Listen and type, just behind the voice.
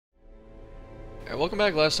Alright, welcome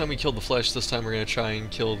back. Last time we killed the flesh, this time we're going to try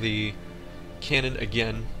and kill the Canon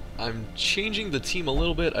again. I'm changing the team a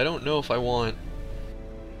little bit. I don't know if I want...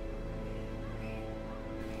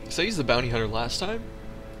 So I used the bounty hunter last time,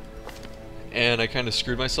 and I kind of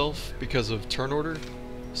screwed myself because of turn order.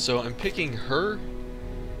 So I'm picking her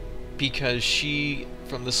because she,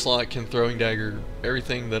 from this slot, can throwing dagger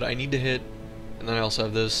everything that I need to hit. And then I also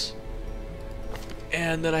have this.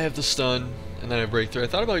 And then I have the stun, and then I have breakthrough. I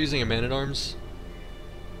thought about using a man-at-arms,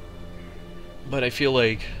 but I feel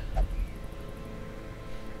like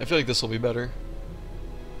this will be better.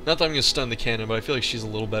 Not that I'm going to stun the cannon, but I feel like she's a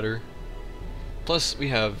little better. Plus, we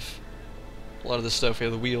have a lot of this stuff. We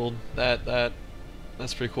have the wield, that's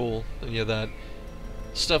pretty cool. And yeah, that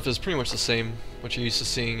stuff is pretty much the same, what you're used to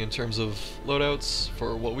seeing in terms of loadouts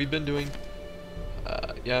for what we've been doing.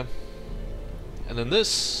 Yeah. And then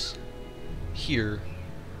this here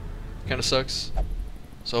kind of sucks.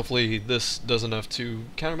 So hopefully this does enough to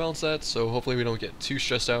counterbalance that, so hopefully we don't get too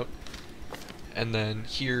stressed out. And then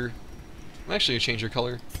here, I'm actually going to change her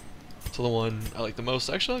color to the one I like the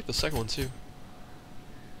most. I actually like the second one too.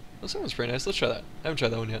 The second one's pretty nice. Let's try that. I haven't tried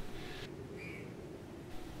that one yet.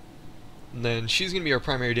 And then she's going to be our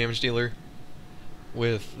primary damage dealer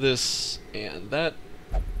with this and that.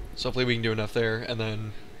 So hopefully we can do enough there. And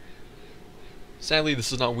then, sadly,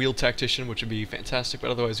 this is not Wield Tactician, which would be fantastic,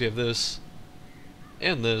 but otherwise we have this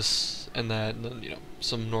and that, and then, you know,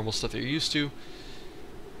 some normal stuff that you're used to.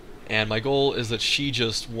 And my goal is that she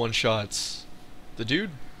just one-shots the dude,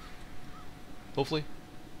 hopefully.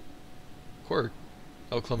 Quirk.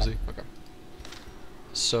 Oh, clumsy. Okay.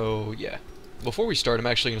 So, yeah. Before we start, I'm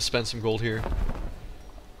actually going to spend some gold here.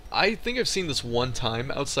 I think I've seen this one time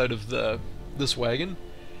outside of this wagon,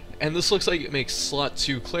 and this looks like it makes slot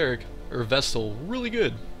 2 cleric or vestal really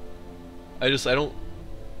good.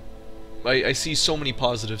 I see so many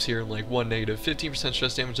positives here and like one negative. 15%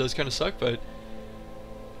 stress damage does kind of suck, but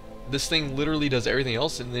this thing literally does everything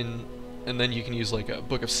else, and then you can use like a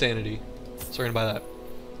Book of Sanity. So we're gonna buy that.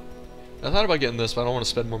 I thought about getting this, but I don't want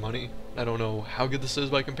to spend more money. I don't know how good this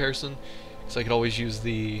is by comparison, because I could always use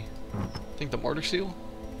I think the Martyr Seal.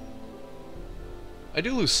 I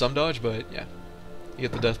do lose some dodge, but yeah, you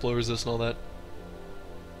get the death blow resist and all that.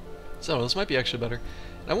 So this might be actually better.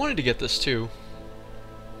 And I wanted to get this too,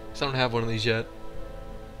 because I don't have one of these yet.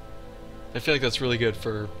 I feel like that's really good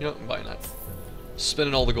for, you know, I'm buying that.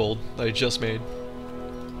 Spending all the gold that I just made.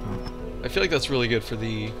 I feel like that's really good for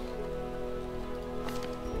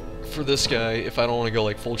this guy if I don't want to go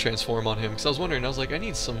like full transform on him. Because I was wondering, I was like, I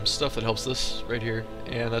need some stuff that helps this right here,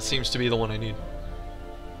 and that seems to be the one I need.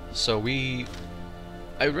 So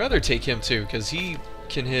I'd rather take him too, because he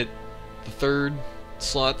can hit the 3rd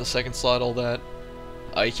slot, the 2nd slot, all that.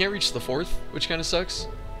 He can't reach the 4th, which kind of sucks,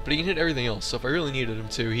 but he can hit everything else. So if I really needed him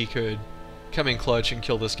to, he could come in clutch and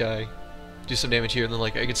kill this guy, do some damage here, and then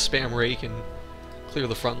like I could spam rake and clear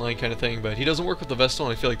the front line kind of thing. But he doesn't work with the Vestal,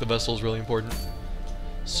 and I feel like the Vestal is really important.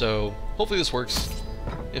 So hopefully this works.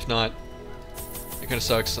 If not, it kind of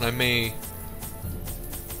sucks, and I may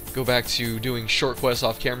go back to doing short quests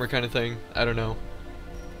off camera kind of thing. I don't know,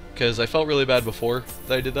 because I felt really bad before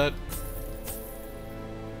that I did that.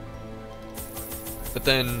 But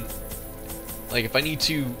then, like, if I need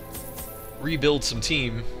to rebuild some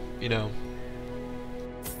team, you know,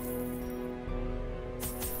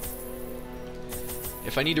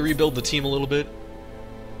 if I need to rebuild the team a little bit,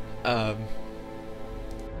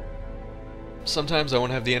 sometimes I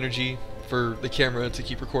won't have the energy for the camera to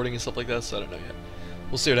keep recording and stuff like that, so I don't know yet.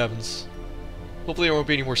 We'll see what happens. Hopefully there won't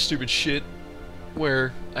be any more stupid shit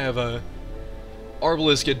where I have a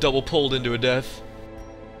Arbalest get double pulled into a death.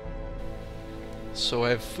 So I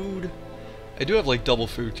have food. I do have like double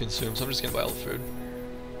food consumed, so I'm just gonna buy all the food.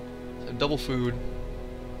 So double food,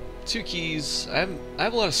 2 keys. I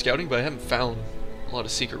have a lot of scouting, but I haven't found a lot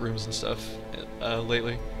of secret rooms and stuff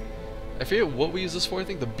lately. I forget what we use this for. I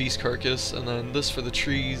think the beast carcass, and then this for the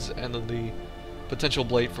trees, and then the potential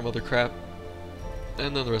blight from other crap,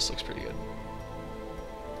 and then the rest looks pretty good.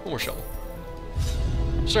 One more shovel.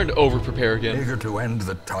 I'm starting to over-prepare again. Eager to end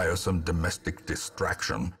the tiresome domestic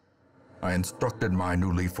distraction, I instructed my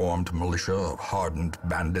newly formed militia of hardened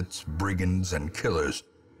bandits, brigands, and killers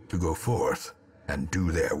to go forth and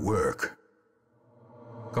do their work.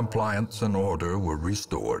 Compliance and order were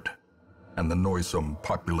restored, and the noisome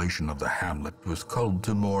population of the hamlet was culled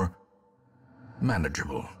to more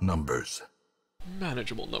manageable numbers.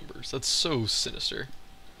 Manageable numbers. That's so sinister.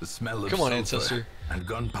 The smell of Come on, sulfur ancestor. and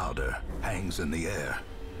gunpowder hangs in the air.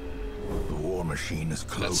 The war machine is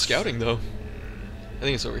close. That's scouting, though. I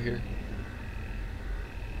think it's over here.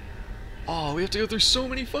 Oh, we have to go through so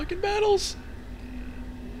many fucking battles.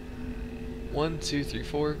 1, 2, 3,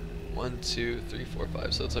 4. 1, 2, 3, 4,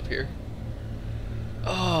 5. So it's up here.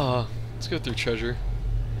 Ah, let's go through treasure.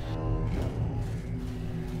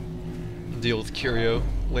 Deal with Curio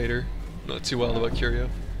later. Not too wild about Curio.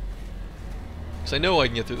 Because I know I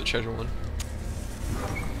can get through the treasure one.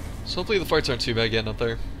 So hopefully the farts aren't too bad getting up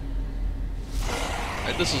there.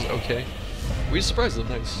 Alright, this is okay. We surprised them,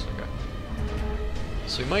 nice. Okay.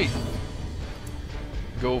 So we might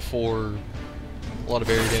go for a lot of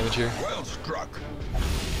area damage here. Well struck.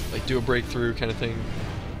 Like do a breakthrough kind of thing.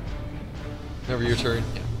 Whenever your turn.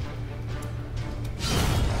 Yeah.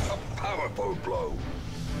 A powerful blow.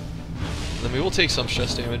 And then we will take some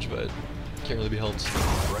stress damage, but can't really be helped.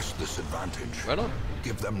 Press this advantage. Right on.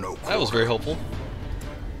 Give them no That was very helpful.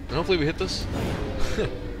 And hopefully we hit this.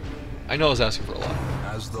 I know I was asking for a lot.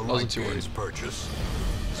 As the I wasn't too worried. purchase,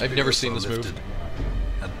 I've never seen this move.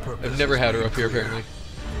 I've never had her up here apparently.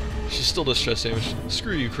 She still does stress damage.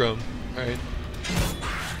 Screw you, Chrome. Alright.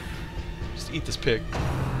 Just eat this pig.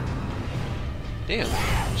 Damn.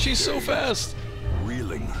 She's so fast!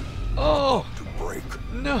 Reeling. Oh! To break.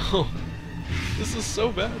 No! This is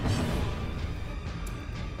so bad.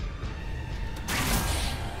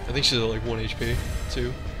 I think she's at like 1 HP,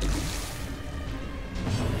 too.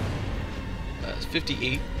 That's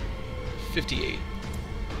 58. 58.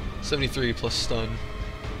 73 plus stun.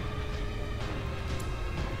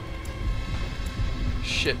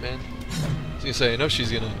 Shit, man. I was gonna say, I know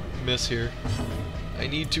she's gonna miss here. I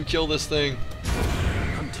need to kill this thing.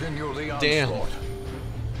 Damn.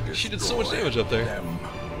 She did so much damage up there.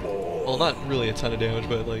 Well, not really a ton of damage,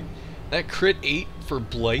 but like, that crit 8 for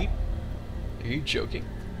Blight? Are you joking?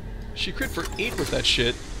 She crit for 8 with that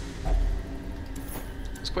shit.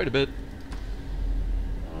 It's quite a bit.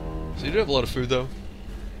 So you do have a lot of food though.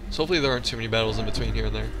 So hopefully there aren't too many battles in between here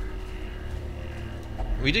and there.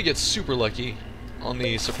 We did get super lucky on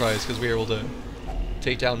the surprise because we were able to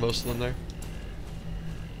take down most of them there.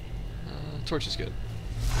 Torch is good.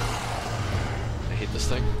 I hate this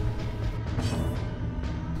thing.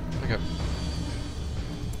 Okay.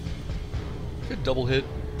 Good double hit.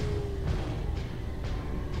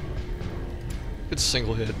 Good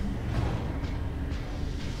single hit.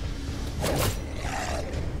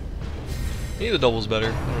 Maybe the double's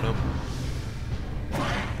better. I don't know.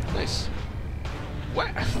 Nice. Wah!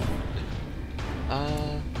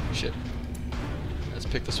 Shit. Let's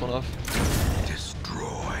pick this one off.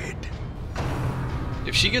 Destroyed.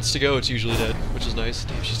 If she gets to go, it's usually dead, which is nice.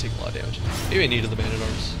 Damn, she's taking a lot of damage. Maybe I needed the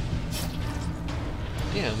Man-at-Arms.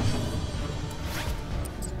 Damn.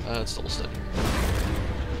 It's double stun here.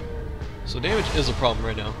 So damage is a problem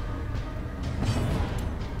right now.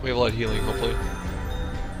 We have a lot of healing, hopefully.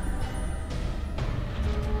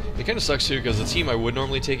 It kind of sucks too, because the team I would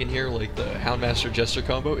normally take in here, like the Houndmaster Jester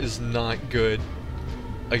combo, is not good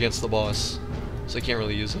against the boss. So I can't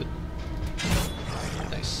really use it.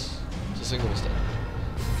 Nice. It's a single step.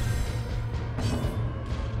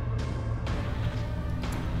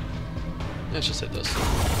 Let's just hit this.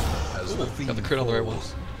 Ooh, got the crit on the right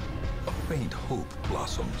ones. A faint hope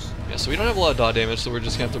blossoms. Yeah, so we don't have a lot of dot damage, so we're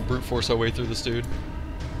just gonna have to brute force our way through this dude.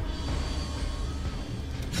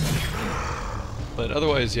 But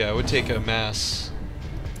otherwise, yeah, I would take a mass,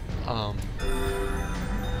 like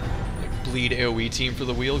bleed AoE team for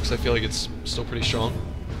the wheel, because I feel like it's still pretty strong.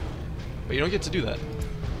 But you don't get to do that.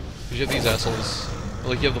 Because you have these assholes,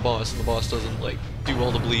 like you have the boss, and the boss doesn't, like, do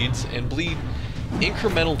well to bleeds, and bleed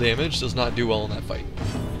incremental damage does not do well in that fight.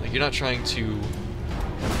 Like, you're not trying to,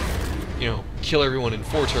 you know, kill everyone in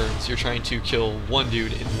 4 turns, you're trying to kill one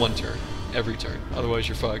dude in 1 turn, every turn. Otherwise,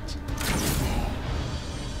 you're fucked.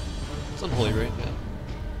 It's unholy, right? Yeah.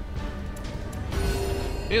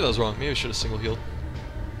 Maybe that was wrong. Maybe I should have single healed.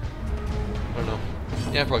 I don't know.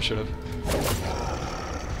 Yeah, I probably should have.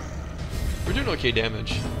 We're doing okay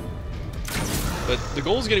damage. But the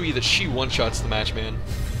goal is going to be that she one-shots the matchman,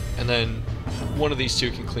 and then one of these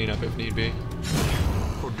two can clean up if need be.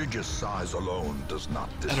 Prodigious size alone does not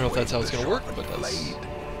I don't know if that's how it's going to work, but that's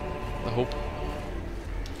the hope.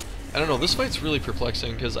 I don't know. This fight's really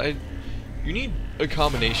perplexing, because you need a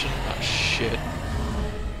combination. Oh, shit.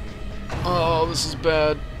 Oh, this is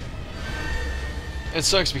bad. It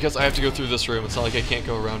sucks because I have to go through this room. It's not like I can't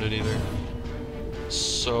go around it either.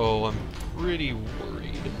 So, I'm pretty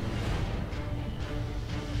worried.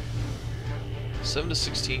 7 to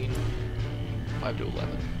 16. 5 to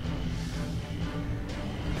 11.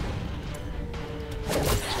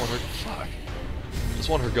 Just want her... Fuck. Just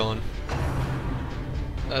want her gone.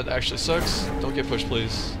 That actually sucks. Don't get pushed,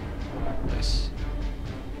 please. Nice.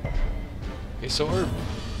 Okay, so we're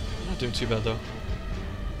not doing too bad, though.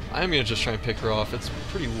 I'm gonna just try and pick her off. It's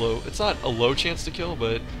pretty low. It's not a low chance to kill,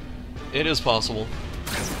 but It is possible.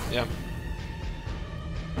 Yeah.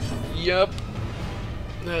 Yep.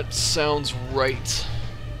 That sounds right.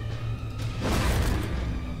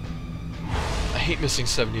 I hate missing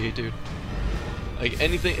 78, dude. Like,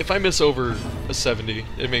 anything, if I miss over a 70,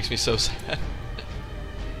 it makes me so sad.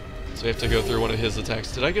 So we have to go through one of his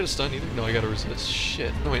attacks. Did I get a stun either? No, I got to resist.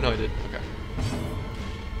 Shit. No, wait, no, I did. Okay.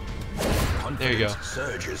 There you go.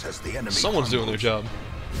 Someone's doing their job.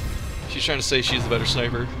 She's trying to say she's the better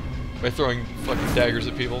sniper by throwing fucking daggers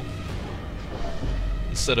at people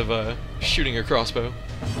instead of shooting her crossbow.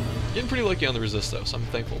 Getting pretty lucky on the resist though, so I'm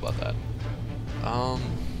thankful about that.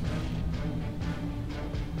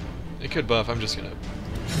 It could buff. I'm just gonna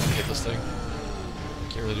hit this thing.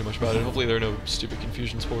 Can't really do much about it. Hopefully there are no stupid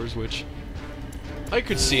confusion spores, which I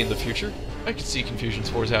could see in the future. I could see confusion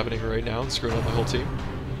spores happening right now and screwing up my whole team.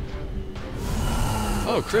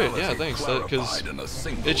 Oh, crit, yeah, thanks,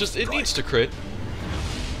 because it needs to crit.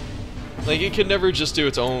 Like, it can never just do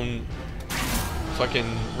its own fucking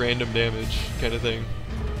random damage kind of thing.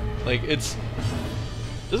 Like, doesn't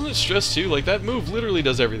it stress too? Like, that move literally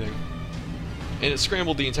does everything. And it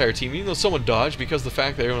scrambled the entire team, even though someone dodged, because the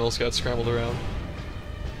fact that everyone else got scrambled around.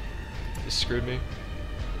 It screwed me.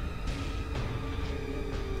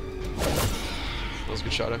 That was a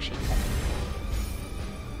good shot, actually.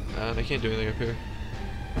 And I can't do anything up here.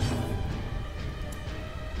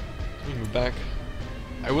 Let me move back.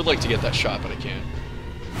 I would like to get that shot, but I can't.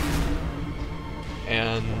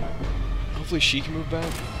 And hopefully she can move back.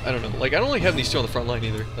 I don't know. Like, I don't like having these two on the front line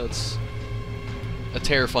either. That's a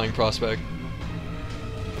terrifying prospect.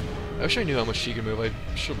 I wish I knew how much she can move. I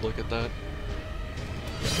should look at that.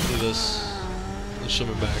 Do this. Then she'll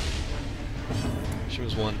move back. She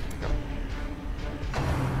moves one. Okay.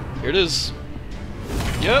 Here it is.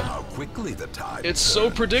 Yep. How quickly the tide It's so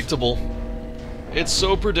predictable. It's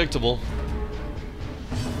so predictable.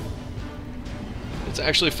 It's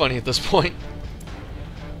actually funny at this point.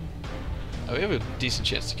 Oh, we have a decent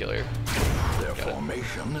chance to kill her. Their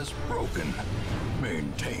formation is broken.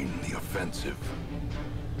 Maintain the offensive.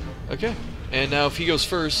 Okay. And now if he goes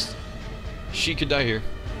first, she could die here.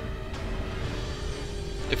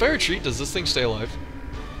 If I retreat, does this thing stay alive?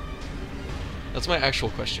 That's my actual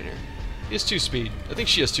question here. He has 2 speed. I think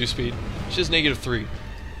she has 2 speed. She has -3.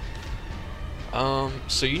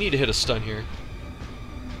 So you need to hit a stun here.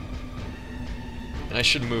 And I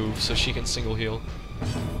should move so she can single heal.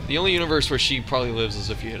 The only universe where she probably lives is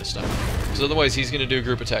if you hit a stun. Because otherwise he's going to do a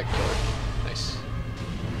group attack and kill her. Nice.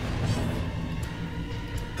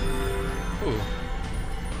 Ooh.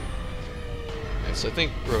 Okay, so I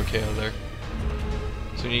think we're okay out of there.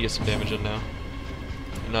 So we need to get some damage in now.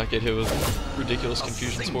 And not get hit with ridiculous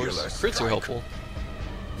confusion spores. Crits are helpful.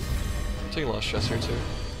 Taking a lot of stress here too.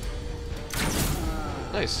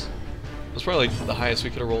 Nice. That was probably like the highest we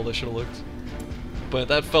could have rolled. I should have looked. But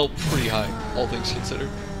that felt pretty high, all things considered.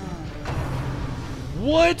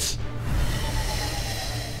 What?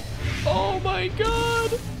 Oh my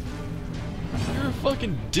god! You're a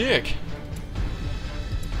fucking dick.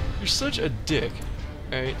 You're such a dick.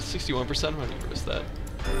 Alright, 61%, I'm not gonna risk that.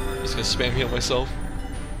 I'm just gonna spam heal myself.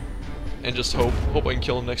 And just hope I can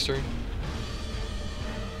kill him next turn.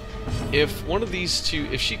 If one of these two,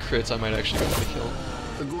 if she crits, I might actually go for the kill.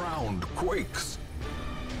 The ground quakes.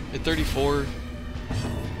 At 34.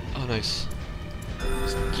 Oh, nice.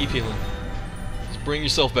 Just keep healing. Just bring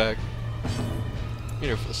yourself back. Hit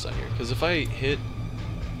her for the stun here, because if I hit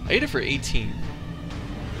it for 18.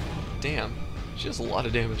 Damn, she has a lot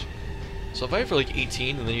of damage. So if I hit for like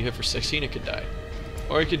 18 and then you hit for 16, it could die.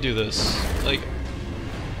 Or I could do this, like,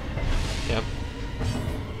 yep.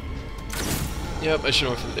 Yep, I should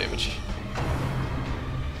have went for the damage.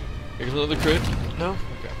 Here's another crit. No?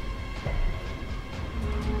 Okay.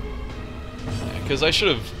 Yeah, because I should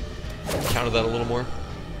have counted that a little more.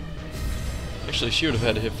 Actually, she would have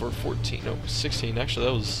had to hit for 14. No, 16. Actually,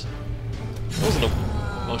 that wasn't a...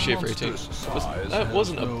 Well, she hit for 18. That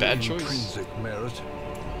wasn't a bad choice.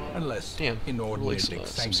 Damn, like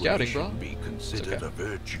some scouting, bro. It's okay.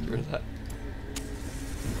 Get rid of that.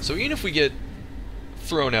 So even if we get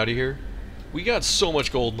thrown out of here, we got so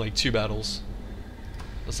much gold in like 2 battles.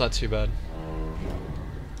 That's not too bad.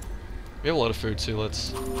 We have a lot of food too.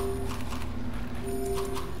 Let's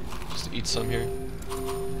just eat some here.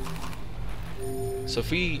 So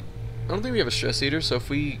if we... I don't think we have a stress eater, so if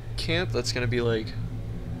we camp, that's going to be like...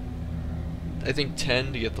 I think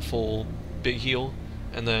 10 to get the full big heal,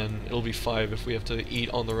 and then it'll be 5 if we have to eat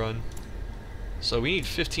on the run. So we need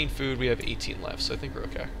 15 food, we have 18 left, so I think we're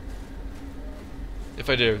okay. If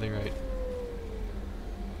I did everything right.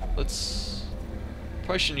 Let's...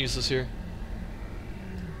 Probably shouldn't use this here.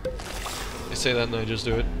 I say that and then I just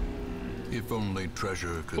do it. If only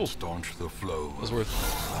treasure could Cool. staunch the flow. It was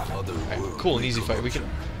worth. Other Alright, cool, an easy fight. We can.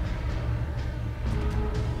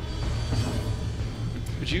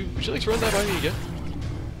 Would you like to run that by me again?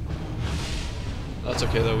 That's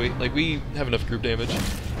okay though. We have enough group damage.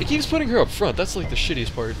 It keeps putting her up front. That's like the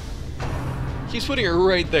shittiest part. It keeps putting her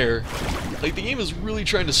right there. Like the game is really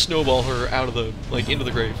trying to snowball her out of the into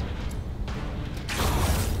the grave.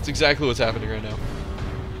 It's exactly what's happening right now.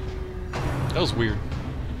 That was weird.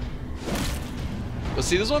 But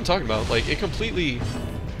see, this is what I'm talking about. Like it completely.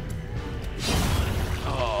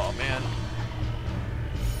 Oh man.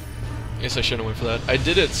 I guess I shouldn't have went for that. I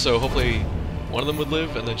did it so hopefully one of them would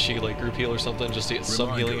live, and then she could like group heal or something just to get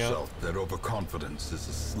some healing out. That overconfidence is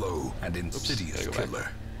a slow and insidious killer.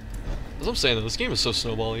 As I'm saying, though, this game is so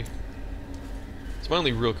snowbally. It's my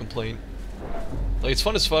only real complaint. Like it's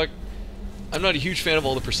fun as fuck. I'm not a huge fan of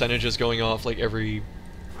all the percentages going off like every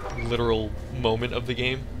literal moment of the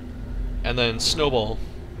game, and then snowball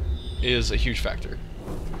is a huge factor.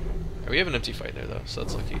 Right, we have an empty fight there though, so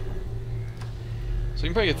that's lucky. So we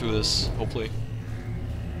can probably get through this, hopefully.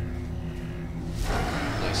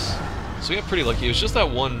 Nice. So we got pretty lucky. It was just that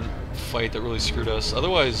one fight that really screwed us.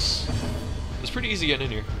 Otherwise, it was pretty easy getting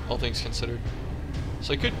in here, all things considered.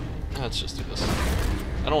 So I could... let's just do this.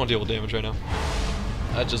 I don't want to deal with damage right now.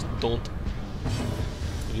 I just don't.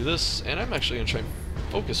 Do this, and I'm actually going to try and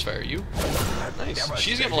focus fire you. Nice.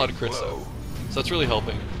 She's getting a lot of crits though. So that's really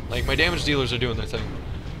helping. Like, my damage dealers are doing their thing.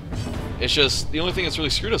 It's just, the only thing that's really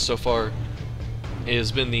screwed us so far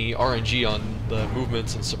has been the RNG on the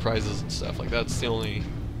movements and surprises and stuff. Like, that's the only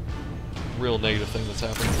real negative thing that's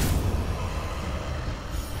happened.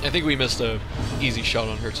 I think we missed a easy shot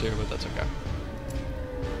on her too, but that's okay.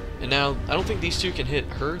 And now, I don't think these two can hit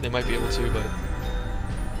her. They might be able to, but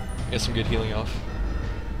get some good healing off.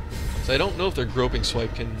 So I don't know if their groping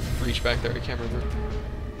swipe can reach back there. I can't remember.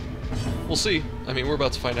 We'll see. I mean, we're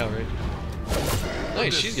about to find out, right?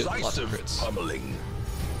 Nice, she's getting lots of crits. Pummeling.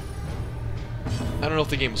 I don't know if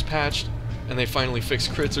the game was patched and they finally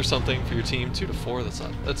fixed crits or something for your team. 2 to 4, that's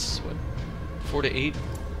not. That's what? 4 to 8?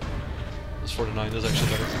 That's 4 to 9. That's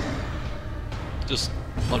actually better. Just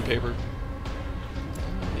on paper.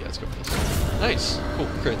 Yeah, let's go for this. Nice. Cool.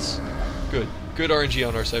 Crits. Good. Good RNG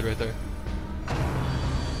on our side right there.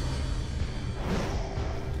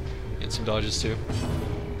 And some dodges too.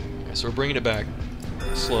 Okay, so we're bringing it back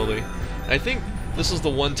slowly. And I think this is the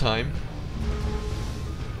one time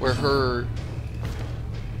where her...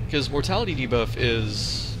 Because mortality debuff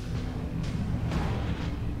is...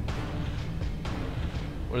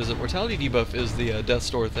 What is it? Mortality debuff is the Death's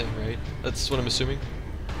Door thing, right? That's what I'm assuming?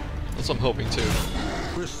 That's what I'm hoping too.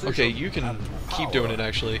 Okay, you can keep doing it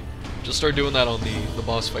actually. Just start doing that on the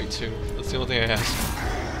boss fight too. That's the only thing I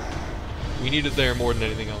ask. We need it there more than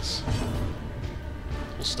anything else.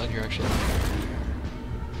 We'll stun here actually.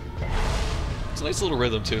 It's a nice little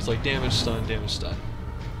rhythm too. It's like damage, stun, damage, stun.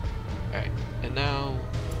 Alright, and now...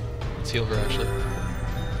 Let's heal her, actually.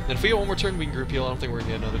 And if we get one more turn, we can group heal. I don't think we're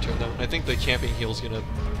going to get another turn, though. And I think the camping heal is going to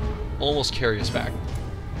almost carry us back.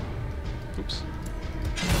 Oops.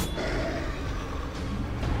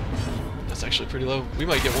 That's actually pretty low. We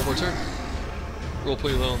might get one more turn. Roll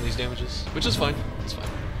pretty low on these damages, which is fine. It's fine.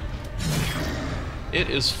 It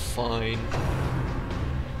is fine.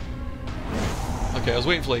 Okay, I was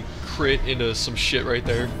waiting for, like, crit into some shit right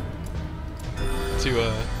there.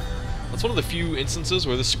 To, That's one of the few instances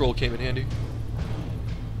where this scroll came in handy.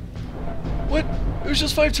 What? It was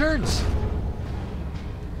just 5 turns!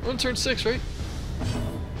 We're on turn 6, right?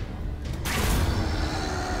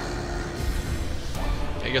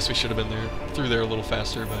 I guess we should have been through there a little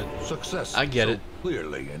faster, but Success I get so it.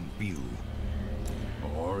 Clearly in view.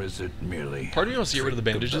 Or is it merely... Part of me wants to get rid of the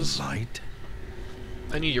bandages. Light?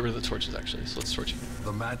 I need to get rid of the torches, actually, so let's torch you.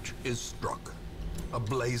 The match is struck. A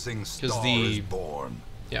blazing star is born.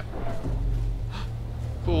 Yeah.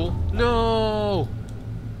 Cool. No!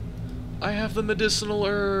 I have the medicinal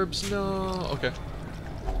herbs. No. Okay.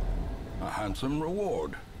 A handsome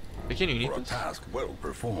reward. Hey, can you eat for a this? task well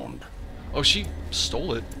performed. Oh, she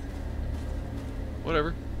stole it.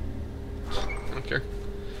 Whatever. I don't care.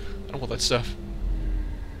 I don't want that stuff.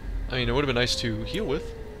 I mean, it would have been nice to heal with.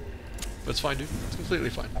 But it's fine, dude. It's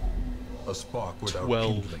completely fine. A spark without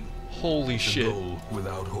 12. kindling. Holy shit. A goal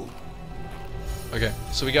without hope. Okay,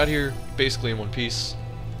 so we got here basically in one piece.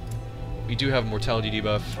 We do have a mortality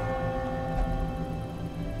debuff.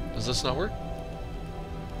 Does this not work?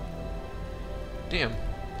 Damn.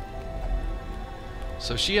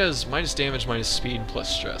 So she has minus damage, minus speed,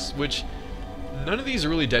 plus stress, which none of these are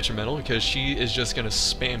really detrimental because she is just going to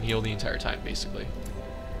spam heal the entire time, basically.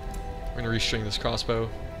 We're going to restring this crossbow.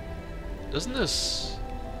 Doesn't this...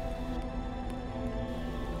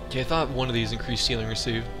 Okay, I thought one of these increased healing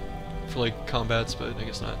received for like combats, but I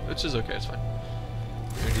guess not. Which is okay, it's fine.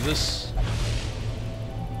 We're gonna do this.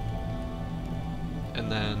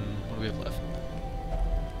 And then, what do we have left?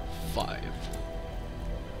 5.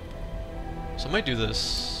 So I might do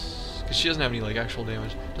this, because she doesn't have any like actual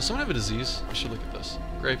damage. Does someone have a disease? I should look at this.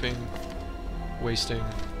 Griping, wasting.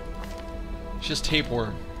 She has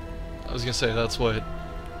tapeworm. I was gonna say, that's what...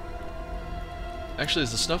 Actually,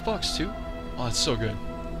 is the snuff box 2? Oh, that's so good.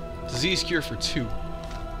 Disease cure for 2.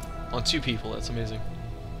 On 2 people, that's amazing.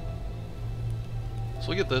 So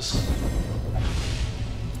we'll get this.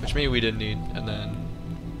 Which maybe we didn't need, and then...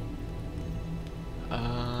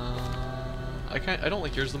 I don't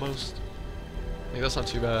like yours the most. Like, that's not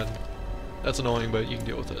too bad. That's annoying, but you can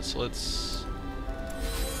deal with it. So let's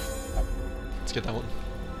get that one.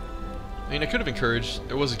 I mean, I could have encouraged.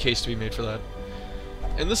 There was a case to be made for that.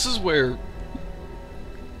 And this is where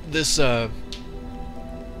this, I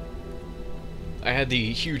had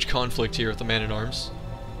the huge conflict here with the Man-at-Arms.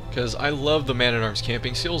 Because I love the Man-at-Arms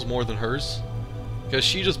camping skills more than hers. Because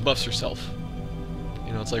she just buffs herself.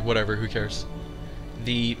 You know, it's like, whatever, who cares?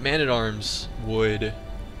 The Man-at-Arms would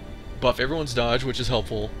buff everyone's dodge, which is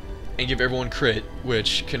helpful, and give everyone crit,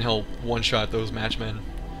 which can help one-shot those matchmen.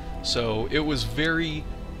 So it was very,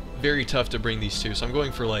 very tough to bring these two. So I'm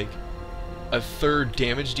going for like a 3rd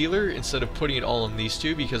damage dealer instead of putting it all on these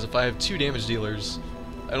two, because if I have 2 damage dealers,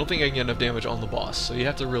 I don't think I can get enough damage on the boss. So you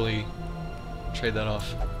have to really trade that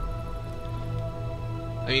off.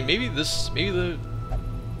 I mean, maybe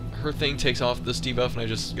her thing takes off this debuff and I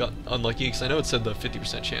just got unlucky, because I know it said the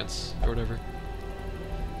 50% chance or whatever.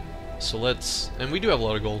 So let's... And we do have a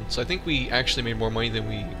lot of gold, so I think we actually made more money than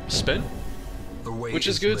we spent. Which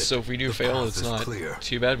is good, so if we do fail, it's not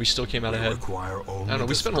too bad. We still came out ahead. I don't know,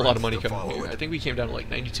 we spent a lot of money coming here. I think we came down to like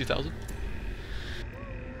 92,000.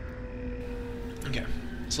 Okay,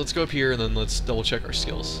 so let's go up here and then let's double check our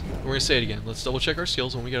skills. We're going to say it again. Let's double check our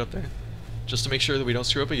skills when we get up there, just to make sure that we don't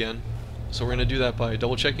screw up again. So we're going to do that by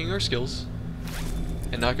double checking our skills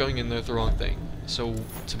and not going in there with the wrong thing. So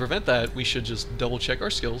to prevent that, we should just double check our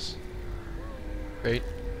skills. Right?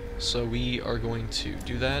 So we are going to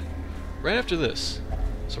do that right after this.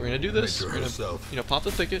 So we're going to do this, we're going to, you know, pop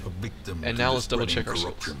the thicket, and now let's double check our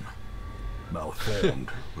skills.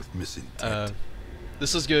 Malformed with misintent.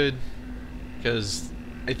 This is good, because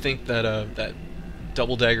I think that that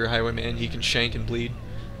double dagger highwayman, he can shank and bleed,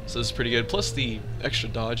 so this is pretty good. Plus the extra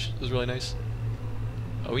dodge is really nice.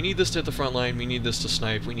 We need this to hit the front line, we need this to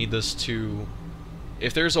snipe, we need this to...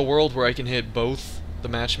 If there's a world where I can hit both the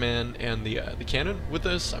matchman and the cannon with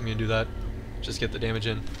this, I'm going to do that. Just get the damage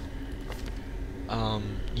in.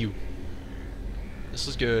 This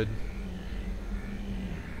is good.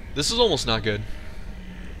 This is almost not good.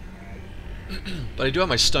 But I do have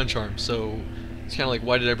my stun charm, so it's kind of like,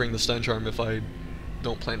 why did I bring the stun charm if I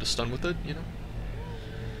don't plan to stun with it, you know?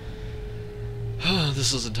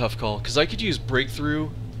 This is a tough call, because I could use Breakthrough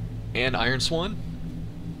and Iron Swan,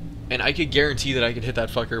 and I could guarantee that I could hit that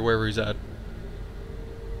fucker wherever he's at.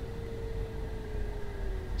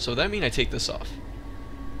 So that means I take this off.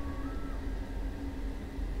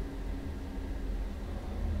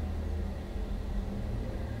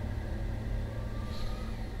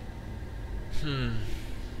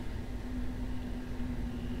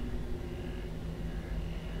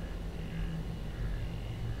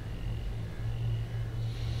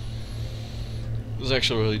 This is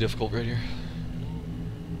actually really difficult right here.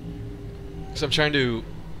 Because I'm trying to...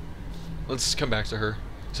 Let's come back to her.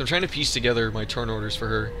 So I'm trying to piece together my turn orders for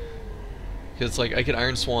her. Because it's like, I could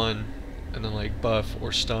Iron Swan, and then like buff,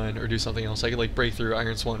 or stun, or do something else. I could like Breakthrough,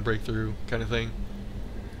 Iron Swan, Breakthrough, kind of thing.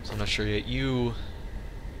 So I'm not sure yet. You...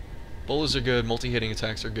 Bolas are good, multi-hitting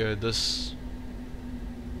attacks are good. This...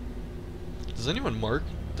 Does anyone mark?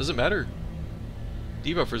 Does it matter?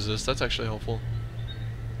 Debuff resist, that's actually helpful.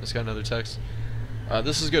 It's got another text.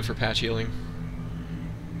 This is good for patch healing.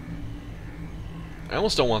 I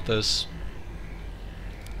almost don't want this,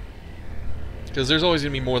 because there's always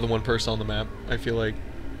going to be more than one person on the map, I feel like.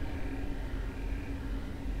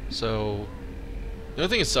 So, the only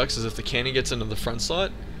thing that sucks is if the cannon gets into the front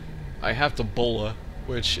slot, I have to Bola,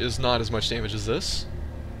 which is not as much damage as this.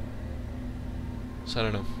 So I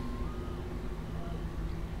don't know.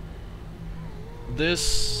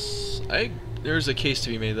 This... There's a case to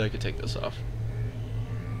be made that I could take this off.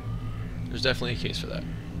 There's definitely a case for that.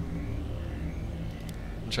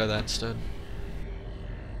 I'll try that instead.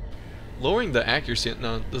 Lowering the accuracy...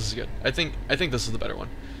 No, this is good. I think this is the better one.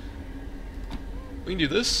 We can do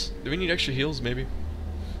this. Do we need extra heals? Maybe.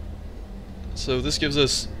 So this gives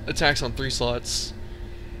us attacks on 3 slots,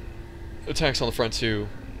 attacks on the front 2,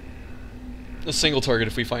 a single target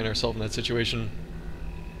if we find ourselves in that situation.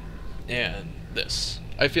 And this.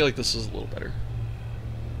 I feel like this is a little better.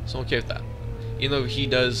 So I'm okay with that. Even though he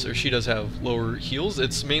does, or she does have lower heals,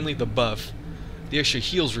 it's mainly the buff. The extra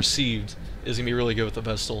heals received is going to be really good with the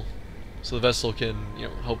Vestal. So the Vestal can, you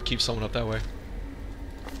know, help keep someone up that way.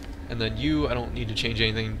 And then you, I don't need to change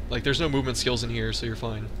anything. Like, there's no movement skills in here, so you're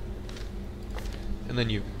fine. And then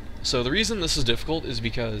you. So the reason this is difficult is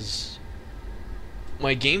because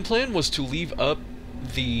my game plan was to leave up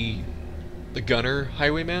the gunner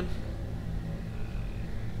highwayman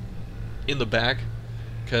in the back,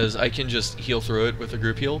 because I can just heal through it with a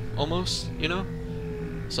group heal, almost, you know?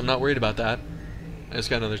 So I'm not worried about that. I just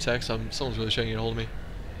got another text. Someone's really trying to get a hold of me.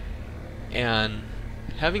 And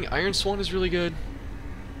having Iron Swan is really good.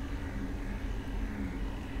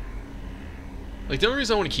 Like, the only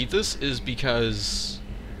reason I want to keep this is because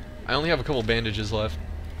I only have a couple bandages left.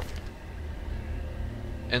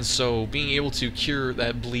 And so being able to cure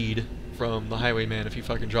that bleed from the highwayman if he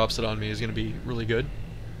fucking drops it on me is going to be really good.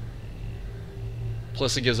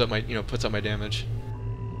 Plus it gives up my, you know, puts up my damage.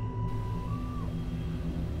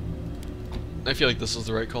 I feel like this is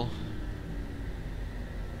the right call.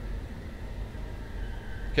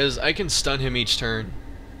 Because I can stun him each turn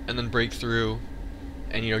and then break through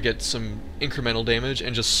and, you know, get some incremental damage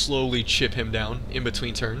and just slowly chip him down in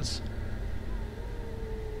between turns.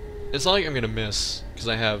 It's not like I'm gonna miss, because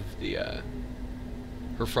I have the,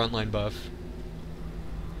 her frontline buff.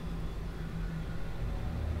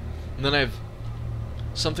 And then I have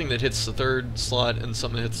something that hits the 3rd slot and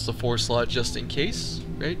something that hits the 4th slot just in case,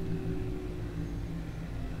 right?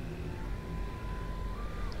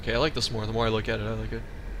 Okay, I like this more. The more I look at it, I like it.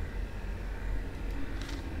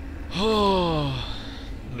 Oh,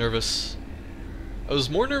 nervous. I was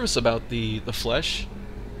more nervous about the flesh,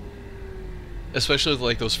 especially with,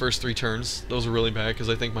 like, those first 3 turns. Those were really bad because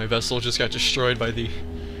I think my Vestal just got destroyed by the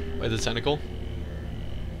tentacle.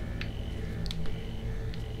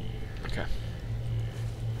 Okay.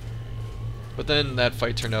 But then that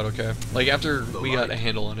fight turned out okay. Like, after we got a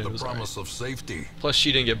handle on it, it was promise of safety. Plus,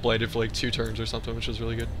 she didn't get blighted for like 2 turns or something, which was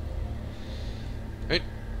really good. Right?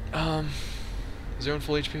 Is there on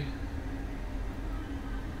full HP?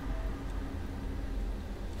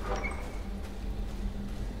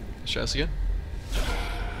 Let's try this again.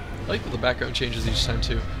 I like that the background changes each time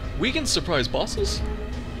too. We can surprise bosses?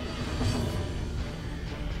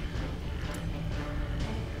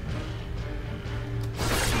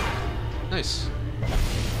 Nice.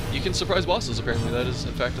 You can surprise bosses, apparently. That is,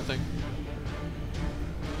 in fact, a thing.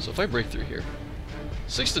 So if I break through here,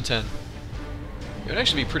 6 to 10. It would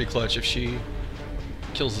actually be pretty clutch if she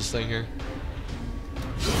kills this thing here.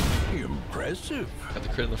 Impressive. Got the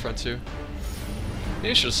crit in the front too.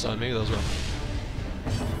 Maybe I should have stunned. Maybe that was wrong.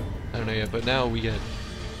 I don't know yet, but now we get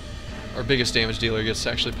our biggest damage dealer gets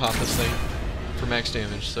to actually pop this thing for max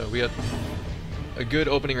damage. So we had a good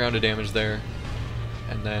opening round of damage there,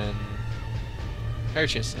 and then higher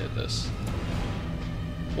chance to hit this.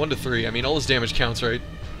 1 to 3. I mean, all this damage counts, right?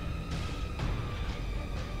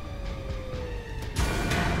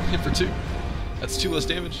 Hit for 2. That's 2 less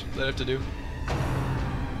damage that I have to do.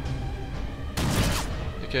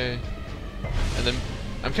 Okay. And then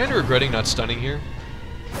I'm kind of regretting not stunning here,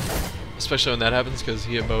 especially when that happens because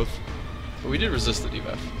he hit both. But we did resist the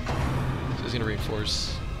debuff, so he's gonna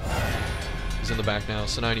reinforce. He's in the back now,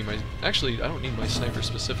 so now I need my. Actually, I don't need my sniper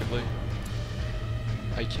specifically.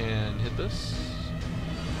 I can hit this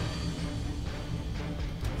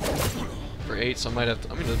for 8, so I might have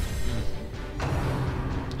to. I'm gonna.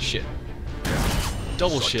 Shit.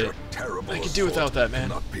 Double shit. I could do without that, man.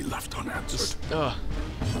 Not be left unanswered. Just,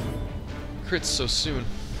 crits so soon.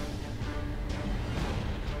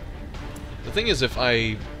 The thing is, if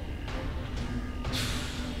I...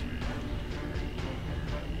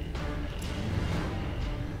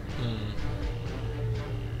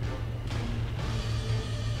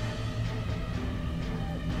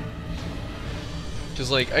 Because,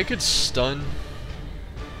 like, I could stun...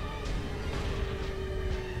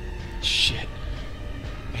 Shit.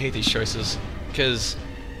 I hate these choices. Because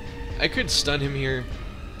I could stun him here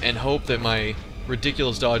and hope that my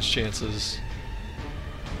ridiculous dodge chances...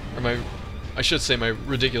 Or my... I should say my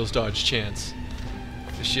ridiculous dodge chance.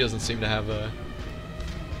 Because she doesn't seem to have a...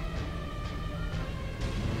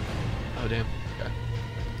 Oh, damn. Okay.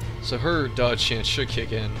 So her dodge chance should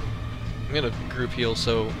kick in. I'm gonna group heal,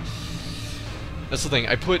 so... That's the thing.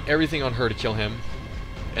 I put everything on her to kill him.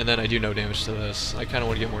 And then I do no damage to this. I kind of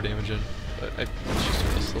want to get more damage in. But let's just do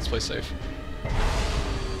this. Let's play safe.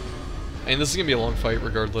 And this is going to be a long fight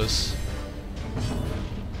regardless.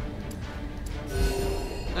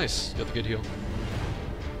 Nice. Got the good heal.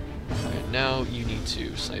 Alright. now you need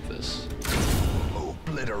to snipe this.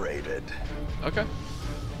 Obliterated. Okay.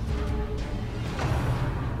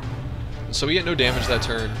 So we get no damage that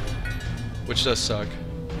turn, which does suck.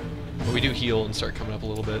 But we do heal and start coming up a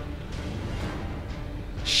little bit.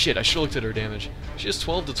 Shit, I should have looked at her damage. She has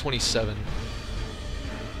 12 to 27.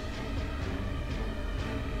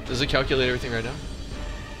 Does it calculate everything right now?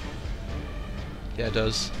 Yeah, it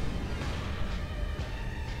does.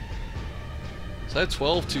 So I had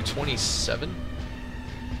 12 to 27?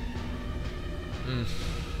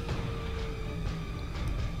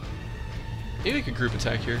 Maybe I could group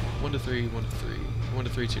attack here. 1 to 3, 1 to 3, 1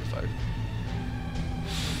 to 3, 2 to 5.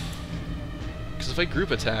 Because if I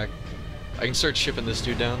group attack, I can start chipping this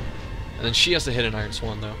dude down. And then she has to hit an Iron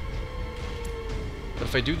Swan, though. But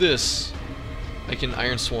if I do this, I can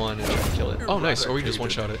Iron Swan and try to kill it. Oh, nice. Or we just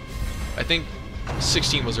one-shot it. I think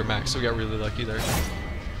 16 was her max, so we got really lucky there.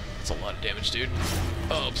 That's a lot of damage, dude.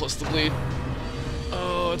 Oh, plus the bleed.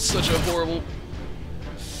 Oh, it's such a horrible...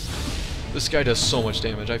 This guy does so much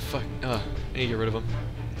damage. I need to get rid of him.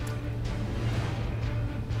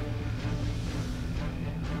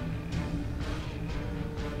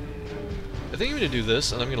 I think I'm gonna do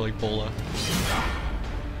this, and I'm gonna like bola.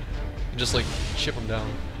 And just like chip him down.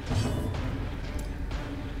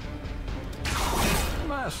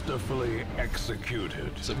 Masterfully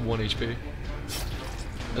executed. It's at 1 HP.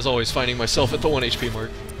 As always, finding myself at the 1 HP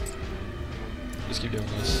mark. Just keep doing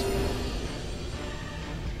this.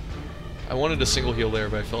 I wanted a single heal there,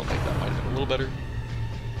 but I felt like that might have been a little better.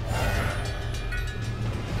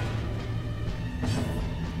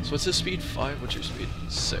 So what's his speed? 5? What's your speed?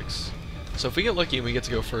 6. So if we get lucky and we get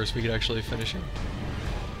to go first, we could actually finish him.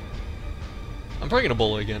 I'm probably gonna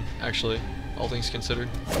bola again, actually, all things considered.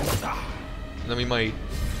 And then we might...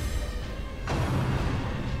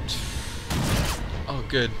 Oh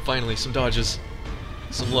good, finally, some dodges.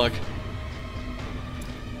 Some luck.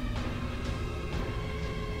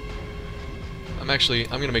 I'm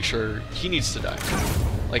gonna make sure he needs to die.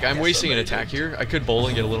 Like, I'm wasting an attack here. I could bola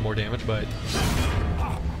and get a little more damage, but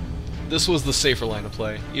this was the safer line of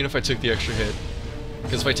play, even if I took the extra hit.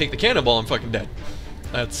 Because if I take the cannonball, I'm fucking dead.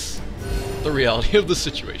 That's the reality of the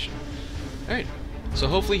situation. Alright, so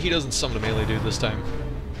hopefully he doesn't summon a melee dude this time.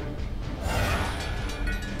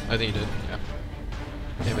 I think he did, yeah.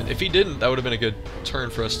 Damn it. If he didn't, that would have been a good turn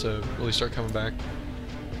for us to really start coming back.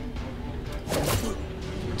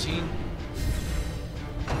 14.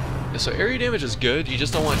 Yeah, so area damage is good, you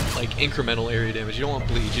just don't want like incremental area damage, you don't want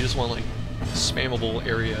bleed, you just want like spammable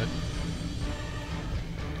area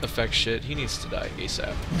effect shit. He needs to die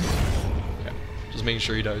ASAP. Okay, just making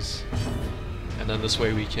sure he dies. And then this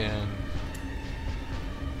way we can...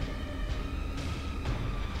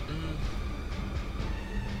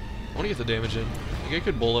 I want to get the damage in. I think I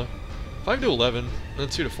could bola. 5 to 11, then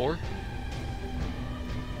 2 to 4.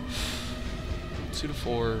 2 to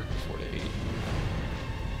 4, 4 to 8.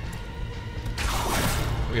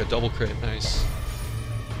 We got double crit, nice.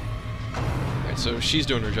 Alright, so she's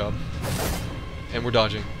doing her job. And we're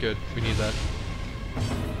dodging, good, we need that.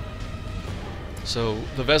 So,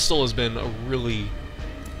 the Vestal has been a really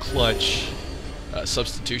clutch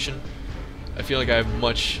substitution. I feel like I have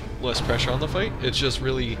much less pressure on the fight. It's just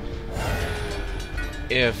really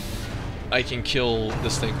if I can kill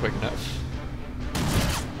this thing quick enough.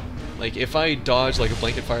 Like, if I dodge like a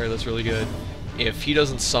blanket fire, that's really good. If he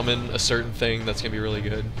doesn't summon a certain thing, that's gonna be really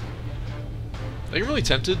good. I'm really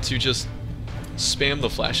tempted to just spam the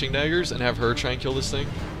flashing daggers and have her try and kill this thing.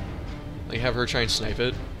 Like, have her try and snipe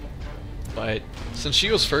it. But since she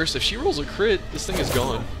goes first, if she rolls a crit, this thing is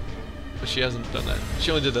gone. But she hasn't done that. She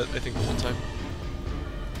only did that, I think, the one time.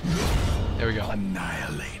 There we go.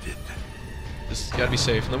 Annihilated. This has gotta be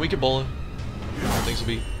safe. And then we can bola. Things will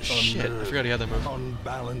be... Shit, I forgot he had that move.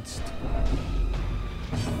 Unbalanced.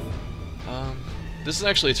 This is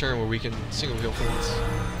actually a turn where we can single heal forwards.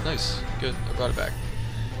 Nice. Good. I brought it back.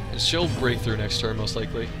 And she'll break through next turn, most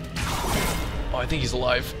likely. Oh, I think he's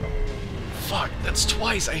alive. Fuck, that's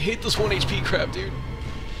twice. I hate this 1 HP crap, dude.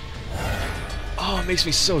 Oh, it makes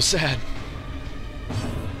me so sad.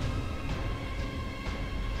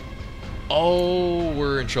 Oh,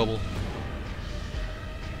 we're in trouble.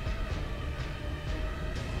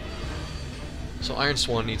 So Iron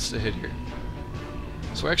Swan needs to hit here.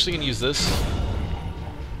 So we're actually going to use this.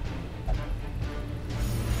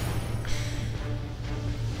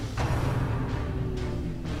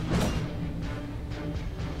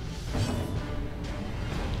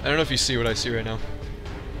 I don't know if you see what I see right now.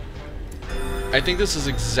 I think this is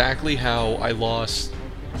exactly how I lost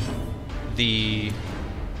the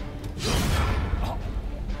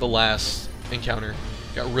last encounter.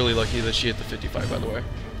 Got really lucky that she hit the 55, by the way.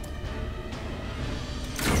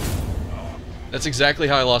 That's exactly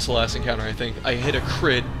how I lost the last encounter, I think. I hit a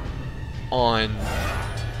crit on...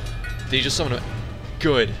 They just summoned a...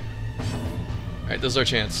 Good. Alright, this is our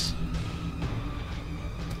chance.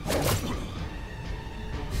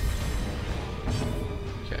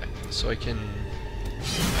 Okay, so I can...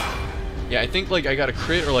 Yeah, I think like I got a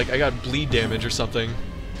crit or like I got bleed damage or something.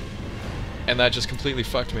 And that just completely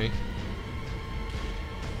fucked me.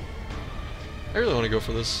 I really want to go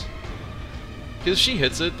for this. Because if she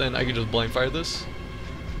hits it, then I can just blind fire this.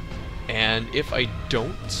 And if I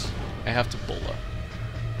don't, I have to bola.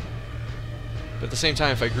 But at the same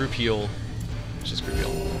time, if I group heal, let's just group heal.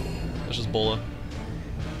 Let's just bola.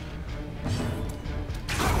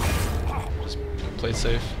 Just play it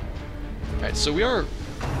safe. Alright, so we're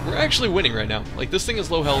actually winning right now. Like, this thing is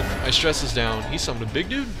low health, my stress is down. He summoned a big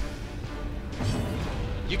dude?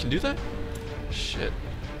 You can do that? Shit.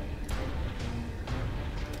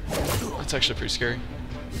 That's actually pretty scary.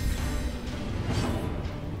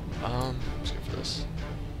 Let's go for this.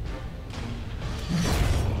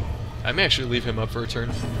 I may actually leave him up for a turn.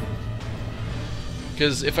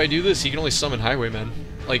 Because if I do this, he can only summon Highwaymen.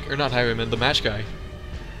 Like, or not Highwaymen, the match guy.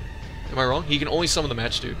 Am I wrong? He can only summon the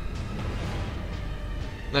match dude.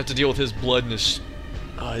 I have to deal with his blood and his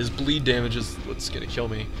bleed damage is what's gonna kill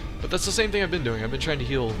me. But that's the same thing I've been doing. I've been trying to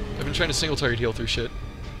heal. I've been trying to single target heal through shit.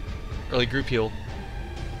 Or like group heal.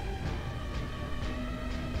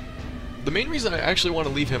 The main reason I actually want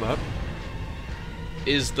to leave him up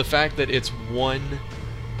is the fact that it's one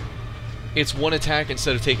attack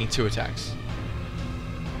instead of taking 2 attacks.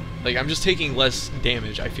 Like, I'm just taking less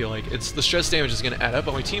damage, I feel like. It's the stress damage is going to add up,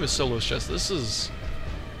 but my team is so low stress. This is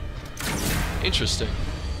interesting.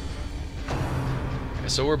 Okay,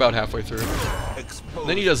 so we're about halfway through. And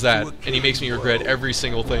then he does that, and he makes me regret every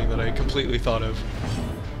single thing that I completely thought of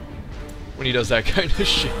when he does that kind of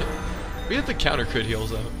shit. We hit the counter crit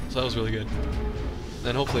heals though, so that was really good. And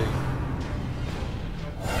then hopefully...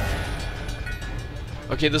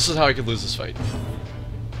 Okay, this is how I could lose this fight.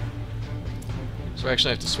 So I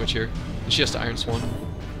actually have to switch here. And she has to Iron Swan.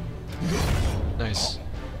 Nice.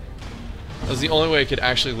 That's the only way I could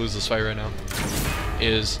actually lose this fight right now.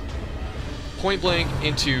 Is point blank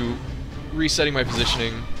into resetting my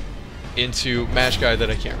positioning into match guy that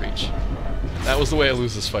I can't reach. That was the way I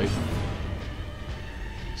lose this fight.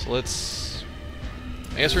 So let's...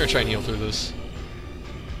 I guess we're gonna try and heal through this.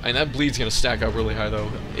 I mean, that bleed's gonna stack up really high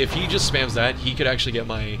though. If he just spams that, he could actually get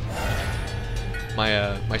my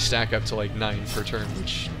stack up to like 9 per turn,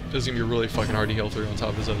 which is gonna be really fucking hard to heal through on top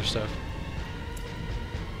of his other stuff.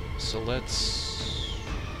 So let's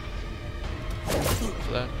go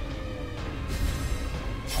for that.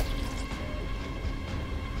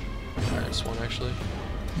 Iron Swan actually.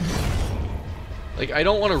 Like, I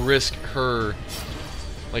don't want to risk her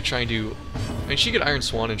like trying to... I mean, she could Iron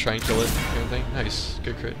Swan and try and kill it, kind of thing. Nice.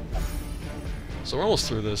 Good crit. So we're almost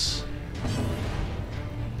through this.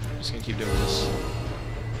 I'm just gonna keep doing this.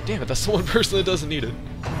 Damn it, that's the one person that doesn't need it.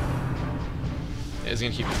 Yeah, he's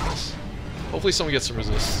gonna keep doing this. Hopefully someone gets some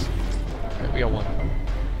resist. Alright, we got one.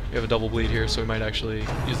 We have a double bleed here, so we might actually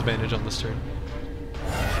use the bandage on this turn.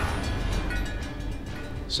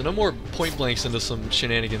 So no more point blanks into some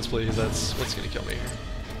shenanigans, please. That's what's gonna kill me here.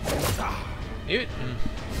 Maybe... no.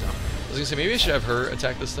 I was gonna say, maybe I should have her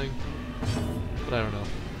attack this thing, but I don't know.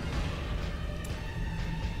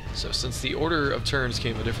 So since the order of turns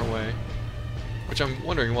came a different way, which I'm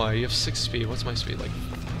wondering why. You have 6 speed. What's my speed? Like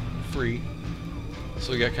 3.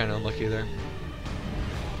 So we got kind of unlucky there.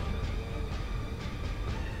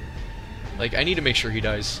 Like, I need to make sure he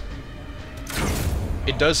dies.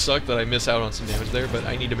 It does suck that I miss out on some damage there, but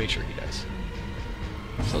I need to make sure he dies.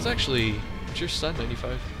 So let's actually... What's your stun?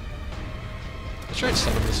 95? Let's try and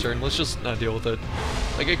stun him this turn. Let's just not deal with it.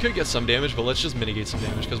 Like, I could get some damage, but let's just mitigate some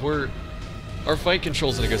damage, because our fight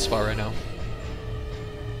control's in a good spot right now.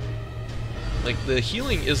 Like, the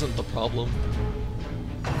healing isn't the problem.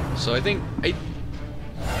 So I think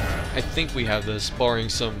we have this, barring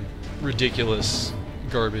some ridiculous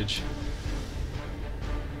garbage.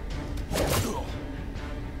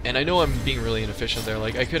 And I know I'm being really inefficient there.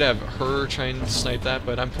 Like, I could have her try and snipe that,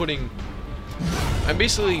 but I'm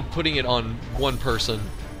basically putting it on one person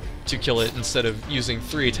to kill it instead of using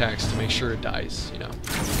 3 attacks to make sure it dies, you know.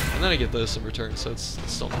 And then I get this in return, so it's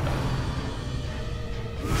still not bad.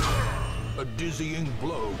 A dizzying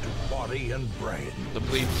blow to body and brain. The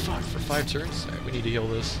bleed, fuck, for 5 turns? Alright, we need to heal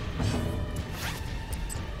this.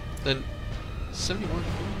 Then, 71,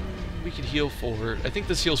 we could heal for, I think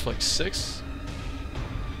this heals for like 6.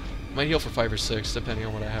 Might heal for 5 or 6, depending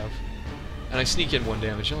on what I have. And I sneak in 1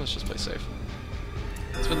 damage, you know, let's just play safe.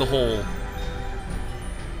 It's been the whole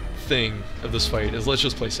thing of this fight, is let's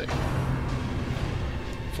just play safe.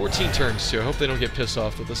 14 turns, too. I hope they don't get pissed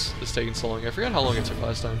off that this is taking so long. I forgot how long it took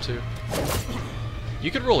last time, too. You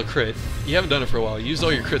could roll a crit. You haven't done it for a while. You used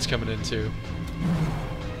all your crits coming in, too.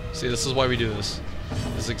 See, this is why we do this.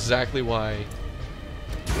 This is exactly why...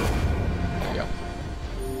 There you go.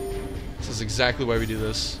 This is exactly why we do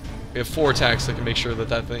this. We have 4 attacks that can make sure that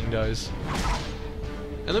that thing dies.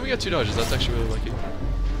 And then we got 2 dodges. That's actually really lucky.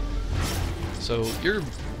 So, you're...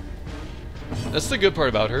 That's the good part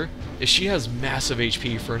about her, is she has massive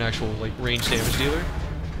HP for an actual, like, range damage dealer.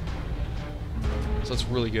 So that's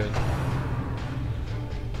really good.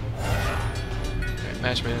 Alright,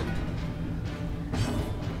 match man.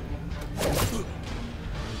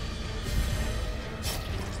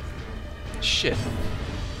 Shit.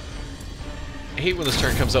 I hate when this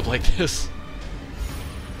turn comes up like this.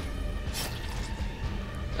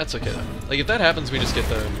 That's okay though. Like if that happens, we just get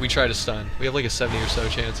the... We try to stun. We have like a 70 or so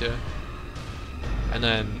chance, yeah. And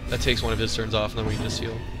then that takes one of his turns off, and then we can just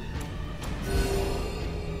heal.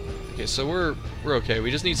 Okay, so we're okay. We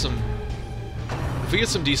just need some... If we get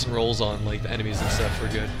some decent rolls on like the enemies and stuff, we're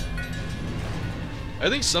good. I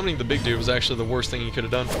think summoning the big dude was actually the worst thing he could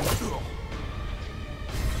have done.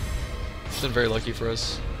 It's been very lucky for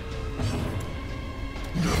us.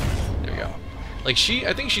 There we go. Like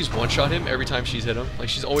I think she's one-shot him every time she's hit him. Like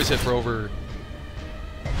she's always hit for over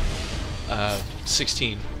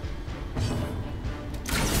 16.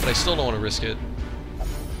 But I still don't want to risk it.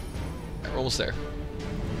 Right, we're almost there.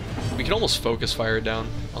 We can almost focus fire it down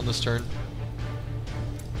on this turn.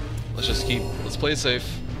 Let's play it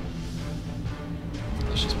safe.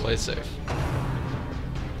 Let's just play it safe.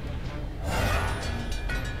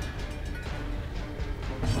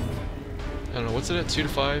 I don't know, what's it at? 2 to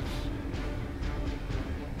 5?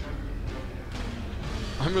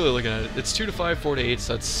 I'm really looking at it. It's 2 to 5, 4 to 8,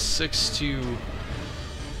 so that's 6 to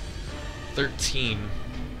 13.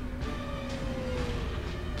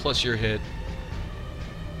 Plus your hit.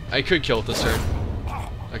 I could kill it this turn.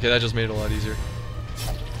 Okay, that just made it a lot easier.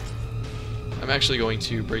 I'm actually going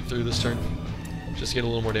to break through this turn. Just to get a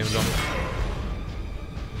little more damage on it.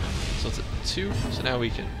 So it's at 2, so now we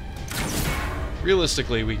can...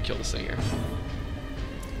 Realistically, we can kill this thing here.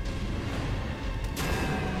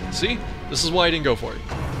 See? This is why I didn't go for it.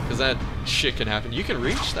 Because that shit can happen. You can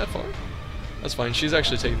reach that far? That's fine. She's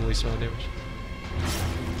actually taking the least amount of damage.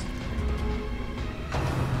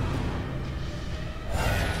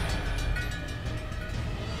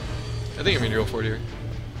 I think I'm gonna go for it here.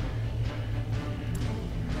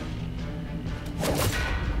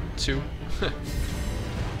 2.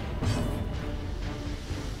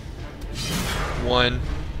 1.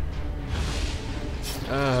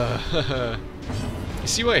 You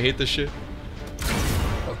see why I hate this shit?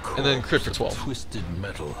 And then crit for 12. Twisted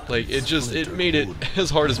metal. Like it made it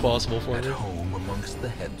as hard as possible for me. Home amongst the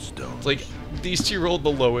headstones. It's like these two rolled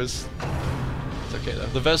the lowest. It's okay though.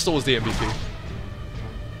 The Vestal was the MVP.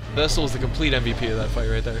 Vestal was the complete MVP of that fight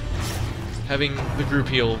right there. Having the group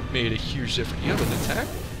heal made a huge difference. You have an attack?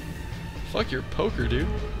 Fuck your poker, dude.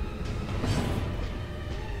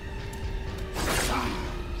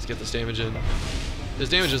 Let's get this damage in. His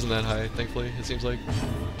damage isn't that high, thankfully, it seems like.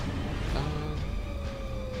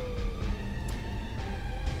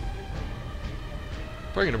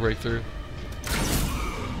 Probably gonna break through.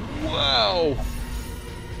 Wow!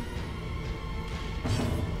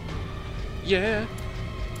 Yeah!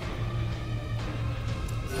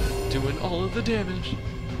 Doing all of the damage.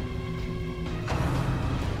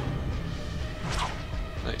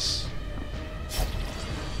 Nice.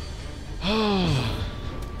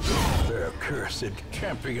 Their cursed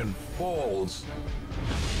champion falls.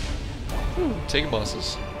 Taking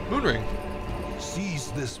bosses. Moonring.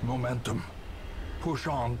 Seize this momentum. Push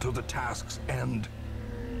on to the task's end.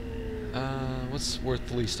 What's worth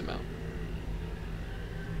the least amount?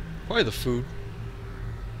 Probably the food.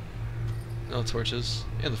 No torches.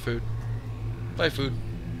 And the food. Buy food.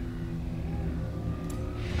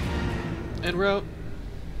 And we're out.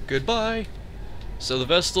 Goodbye. So the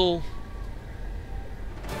Vestal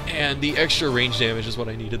and the extra range damage is what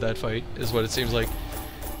I needed that fight, is what it seems like.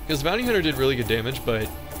 Because the Bounty Hunter did really good damage, but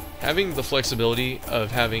having the flexibility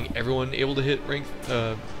of having everyone able to hit rank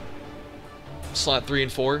slot 3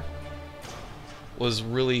 and 4 was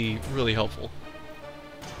really, really helpful.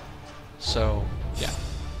 So, yeah.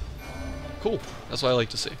 Cool. That's what I like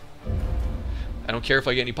to see. I don't care if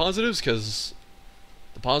I get any positives, because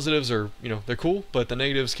the positives are, you know, they're cool, but the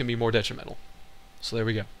negatives can be more detrimental. So there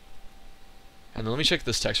we go. And then let me check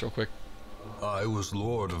this text real quick. I was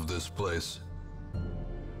lord of this place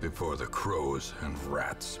before the crows and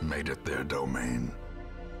rats made it their domain.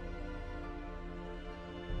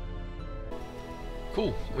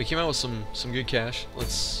 Cool. We came out with some good cash.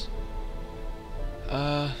 Let's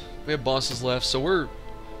we have bosses left, so we're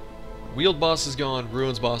Wheeled boss is gone,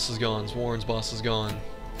 Ruins boss is gone, Warren's boss is gone.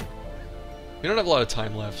 We don't have a lot of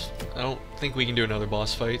time left. I don't think we can do another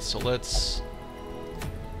boss fight, so let's...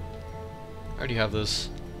 I already have this.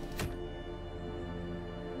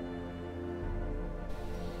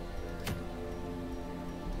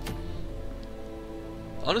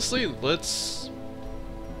 Honestly, let's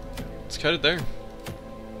cut it there.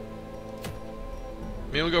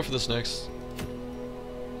 Maybe we'll go for this next.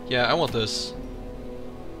 Yeah, I want this.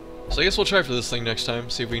 So I guess we'll try for this thing next time,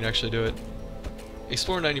 see if we can actually do it.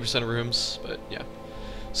 Explore 90% of rooms, but yeah.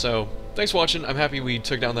 So, thanks for watching. I'm happy we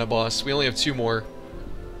took down that boss. We only have 2 more.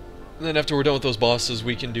 And then after we're done with those bosses,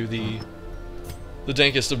 we can do the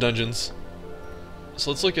dankest of dungeons. So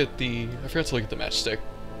let's look at the... I forgot to look at the matchstick.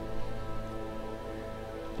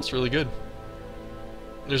 It's really good.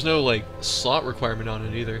 There's no, like, slot requirement on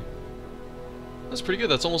it either. That's pretty good.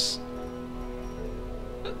 That's almost...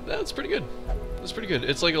 That's pretty good. That's pretty good.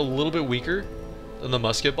 It's like a little bit weaker than the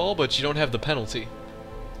musket ball, but you don't have the penalty.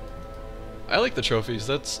 I like the trophies.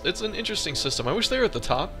 It's an interesting system. I wish they were at the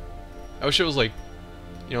top. I wish it was like,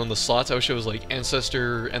 you know, in the slots, I wish it was like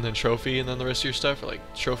Ancestor and then Trophy and then the rest of your stuff, or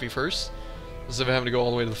like Trophy first, instead of having to go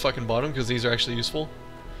all the way to the fucking bottom, because these are actually useful.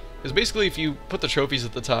 Because basically if you put the trophies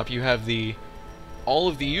at the top, you have all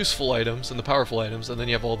of the useful items and the powerful items, and then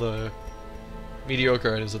you have all the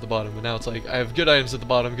mediocre items at the bottom. But now it's like, I have good items at the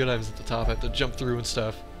bottom, good items at the top, I have to jump through and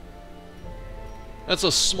stuff. That's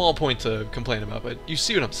a small point to complain about, but you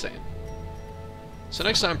see what I'm saying. So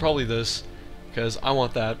next time, probably this, because I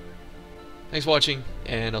want that. Thanks for watching,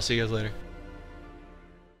 and I'll see you guys later.